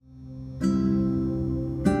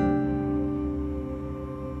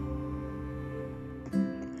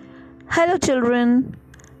Hello, children.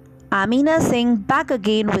 Amina Singh back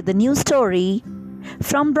again with a new story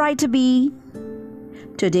from Brighterby.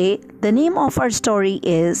 Today, the name of our story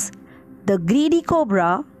is The Greedy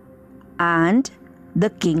Cobra and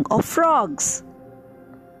the King of Frogs.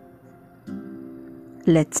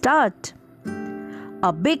 Let's start.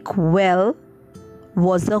 A big well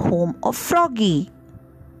was the home of Froggy,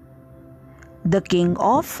 the king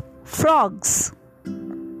of frogs.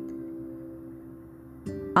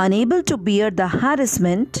 Unable to bear the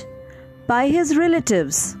harassment by his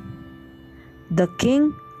relatives, the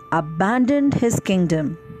king abandoned his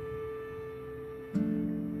kingdom.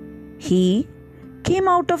 He came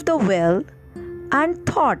out of the well and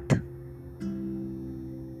thought,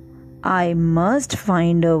 I must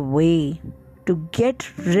find a way to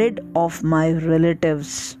get rid of my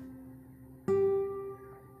relatives.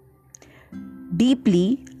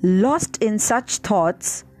 Deeply lost in such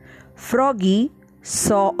thoughts, Froggy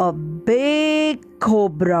saw a big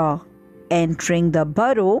cobra entering the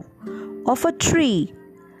burrow of a tree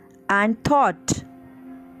and thought,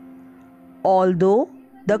 although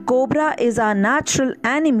the cobra is our natural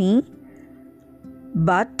enemy,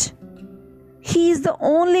 but he is the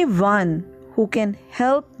only one who can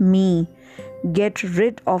help me get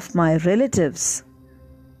rid of my relatives.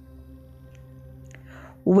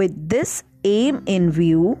 With this aim in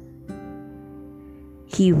view,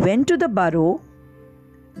 he went to the burrow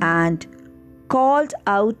and called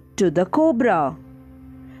out to the cobra,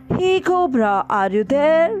 Hey cobra, are you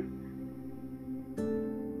there?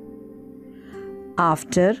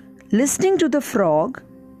 After listening to the frog,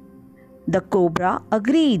 the cobra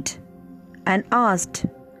agreed and asked,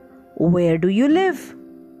 Where do you live?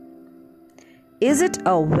 Is it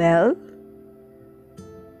a well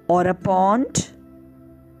or a pond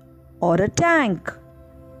or a tank?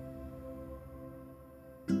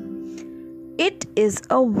 It is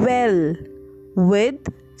a well with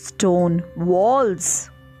stone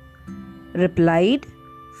walls, replied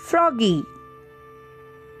Froggy.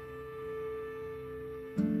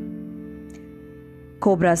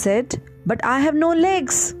 Cobra said, But I have no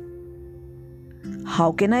legs.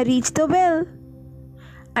 How can I reach the well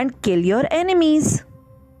and kill your enemies?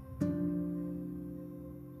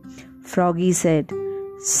 Froggy said,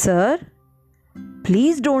 Sir,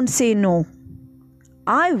 please don't say no.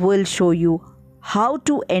 I will show you how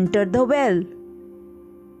to enter the well.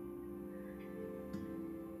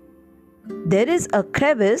 There is a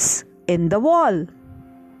crevice in the wall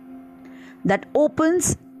that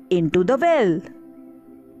opens into the well.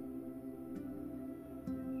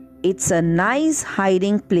 It's a nice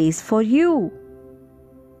hiding place for you.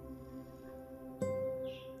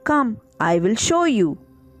 Come, I will show you,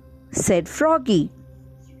 said Froggy.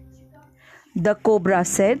 The cobra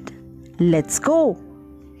said, Let's go.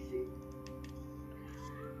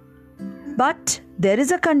 But there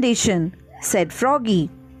is a condition, said Froggy.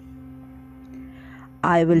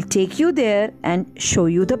 I will take you there and show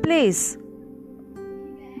you the place.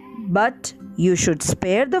 But you should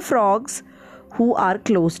spare the frogs who are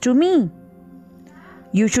close to me.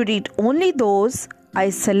 You should eat only those I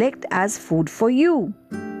select as food for you.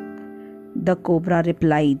 The cobra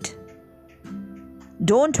replied,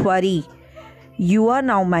 Don't worry, you are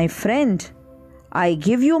now my friend. I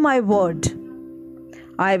give you my word.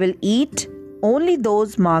 I will eat only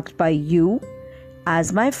those marked by you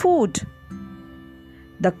as my food.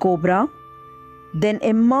 The cobra then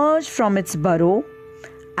emerged from its burrow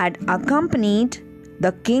and accompanied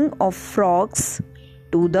the king of frogs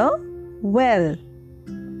to the well.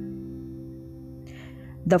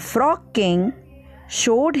 The frog king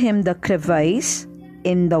showed him the crevice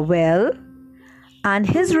in the well and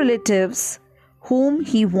his relatives whom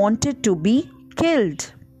he wanted to be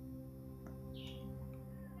killed.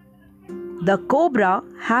 The cobra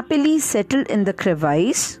happily settled in the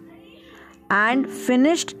crevice and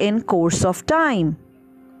finished in course of time.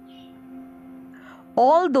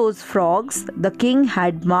 All those frogs the king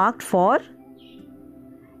had marked for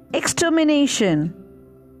extermination.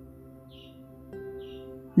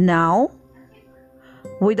 Now,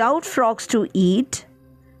 without frogs to eat,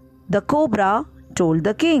 the cobra told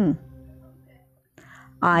the king,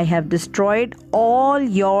 I have destroyed all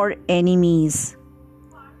your enemies.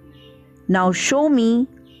 Now show me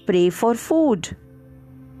prey for food.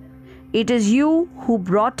 It is you who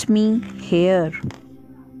brought me here.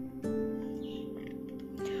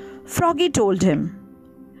 Froggy told him,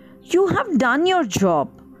 You have done your job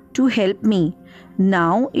to help me.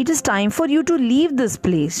 Now it is time for you to leave this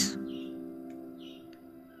place.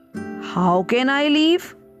 How can I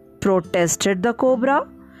leave? Protested the cobra.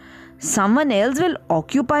 Someone else will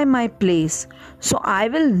occupy my place, so I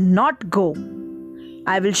will not go.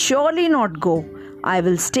 I will surely not go. I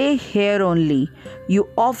will stay here only. You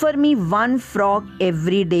offer me one frog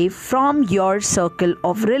every day from your circle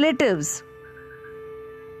of relatives.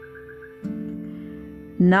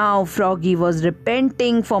 Now Froggy was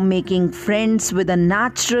repenting for making friends with a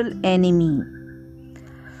natural enemy.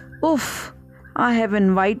 Oof, I have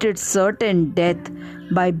invited certain death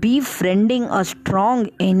by befriending a strong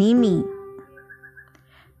enemy.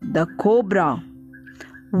 The cobra,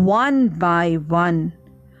 one by one,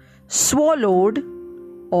 swallowed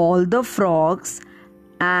all the frogs,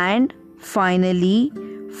 and finally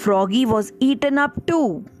Froggy was eaten up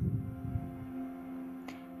too.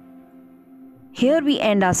 Here we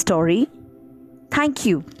end our story. Thank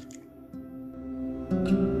you.